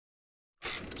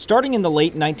Starting in the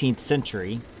late 19th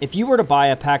century, if you were to buy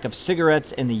a pack of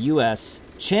cigarettes in the US,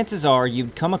 chances are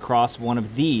you'd come across one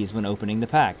of these when opening the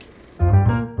pack.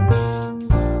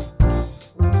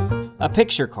 A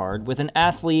picture card with an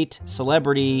athlete,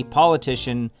 celebrity,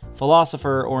 politician,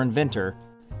 philosopher, or inventor,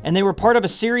 and they were part of a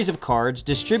series of cards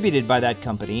distributed by that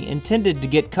company intended to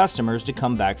get customers to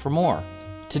come back for more.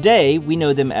 Today, we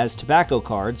know them as tobacco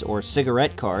cards or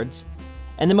cigarette cards,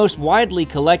 and the most widely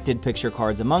collected picture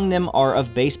cards among them are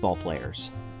of baseball players.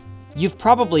 You've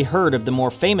probably heard of the more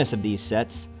famous of these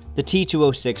sets, the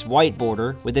T206 white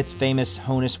border with its famous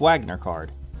Honus Wagner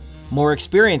card. More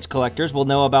experienced collectors will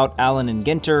know about Allen and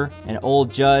Ginter and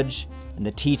Old Judge and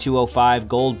the T205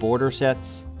 gold border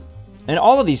sets. And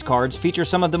all of these cards feature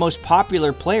some of the most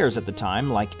popular players at the time,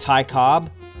 like Ty Cobb,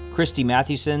 Christy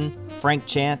Mathewson, Frank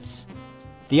Chance.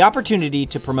 The opportunity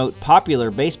to promote popular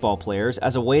baseball players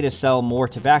as a way to sell more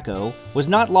tobacco was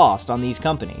not lost on these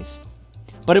companies.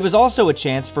 But it was also a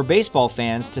chance for baseball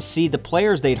fans to see the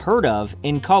players they'd heard of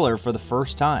in color for the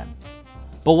first time.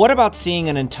 But what about seeing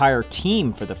an entire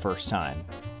team for the first time?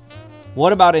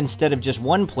 What about instead of just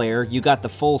one player, you got the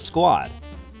full squad?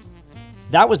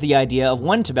 That was the idea of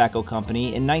one tobacco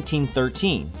company in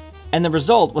 1913. And the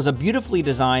result was a beautifully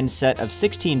designed set of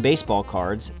 16 baseball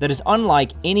cards that is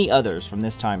unlike any others from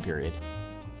this time period.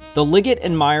 The Liggett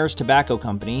and Myers Tobacco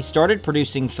Company started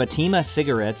producing Fatima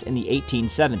Cigarettes in the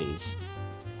 1870s.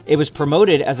 It was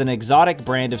promoted as an exotic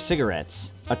brand of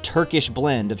cigarettes, a Turkish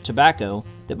blend of tobacco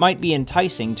that might be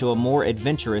enticing to a more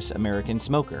adventurous American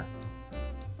smoker.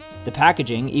 The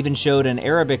packaging even showed an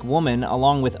Arabic woman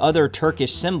along with other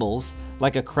Turkish symbols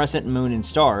like a crescent moon and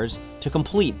stars to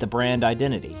complete the brand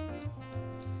identity.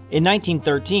 In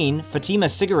 1913, Fatima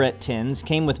cigarette tins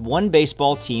came with one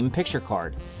baseball team picture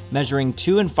card, measuring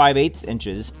 2 5/8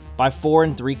 inches by 4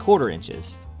 3/4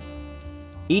 inches.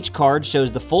 Each card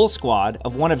shows the full squad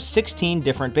of one of 16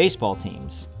 different baseball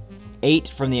teams, 8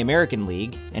 from the American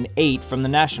League and 8 from the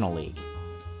National League.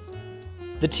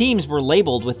 The teams were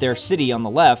labeled with their city on the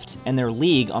left and their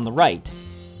league on the right.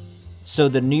 So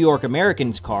the New York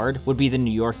Americans card would be the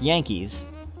New York Yankees,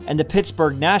 and the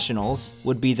Pittsburgh Nationals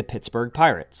would be the Pittsburgh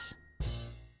Pirates.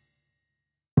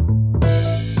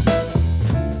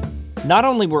 Not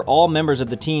only were all members of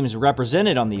the teams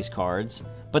represented on these cards,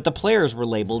 but the players were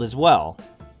labeled as well.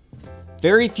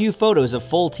 Very few photos of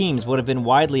full teams would have been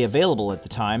widely available at the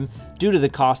time due to the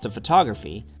cost of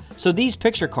photography, so these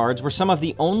picture cards were some of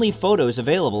the only photos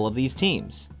available of these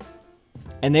teams.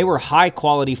 And they were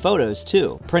high-quality photos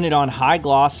too, printed on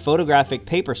high-gloss photographic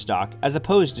paper stock as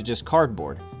opposed to just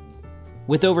cardboard.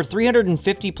 With over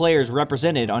 350 players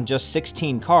represented on just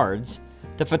 16 cards,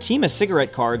 the Fatima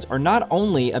cigarette cards are not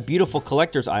only a beautiful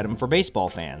collector's item for baseball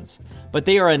fans, but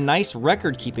they are a nice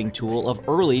record-keeping tool of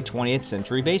early 20th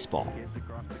century baseball.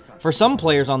 For some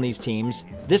players on these teams,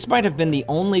 this might have been the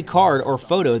only card or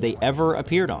photo they ever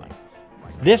appeared on.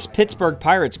 This Pittsburgh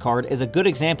Pirates card is a good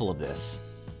example of this.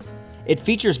 It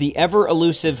features the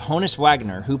ever-elusive Honus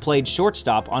Wagner, who played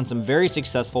shortstop on some very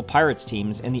successful Pirates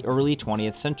teams in the early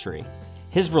 20th century.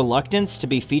 His reluctance to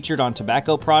be featured on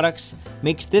tobacco products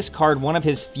makes this card one of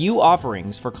his few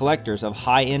offerings for collectors of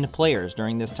high-end players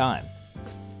during this time.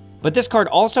 But this card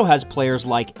also has players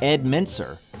like Ed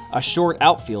Mincer, a short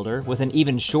outfielder with an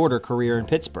even shorter career in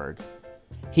Pittsburgh.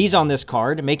 He's on this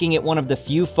card, making it one of the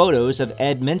few photos of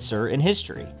Ed Mincer in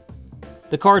history.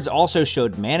 The cards also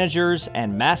showed managers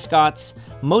and mascots,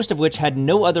 most of which had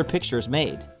no other pictures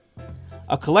made.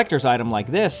 A collector's item like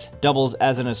this doubles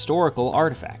as an historical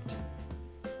artifact.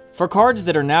 For cards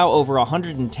that are now over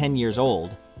 110 years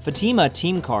old, Fatima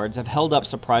team cards have held up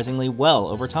surprisingly well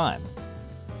over time.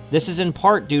 This is in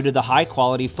part due to the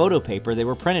high-quality photo paper they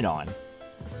were printed on.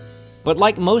 But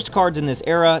like most cards in this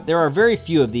era, there are very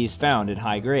few of these found in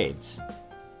high grades.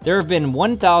 There have been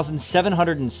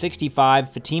 1,765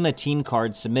 Fatima team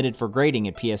cards submitted for grading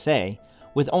at PSA,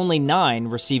 with only 9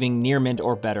 receiving near mint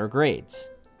or better grades.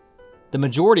 The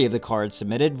majority of the cards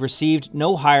submitted received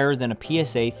no higher than a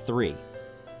PSA 3.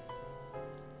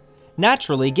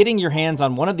 Naturally, getting your hands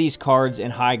on one of these cards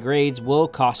in high grades will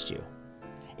cost you.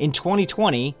 In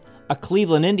 2020, a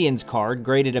Cleveland Indians card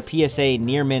graded a PSA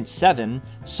near mint 7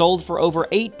 sold for over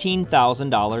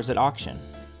 $18,000 at auction.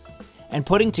 And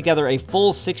putting together a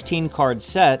full 16 card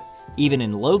set, even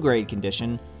in low grade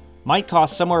condition, might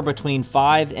cost somewhere between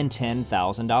 $5,000 and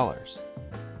 $10,000.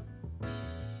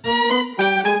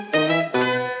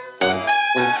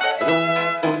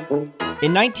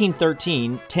 In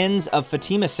 1913, tins of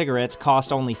Fatima cigarettes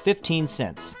cost only 15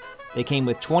 cents. They came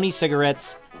with 20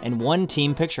 cigarettes and one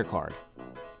team picture card.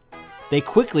 They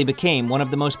quickly became one of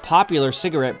the most popular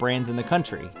cigarette brands in the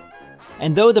country,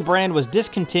 And though the brand was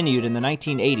discontinued in the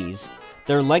 1980s,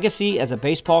 their legacy as a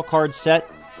baseball card set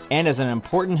and as an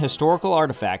important historical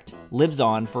artifact lives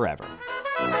on forever.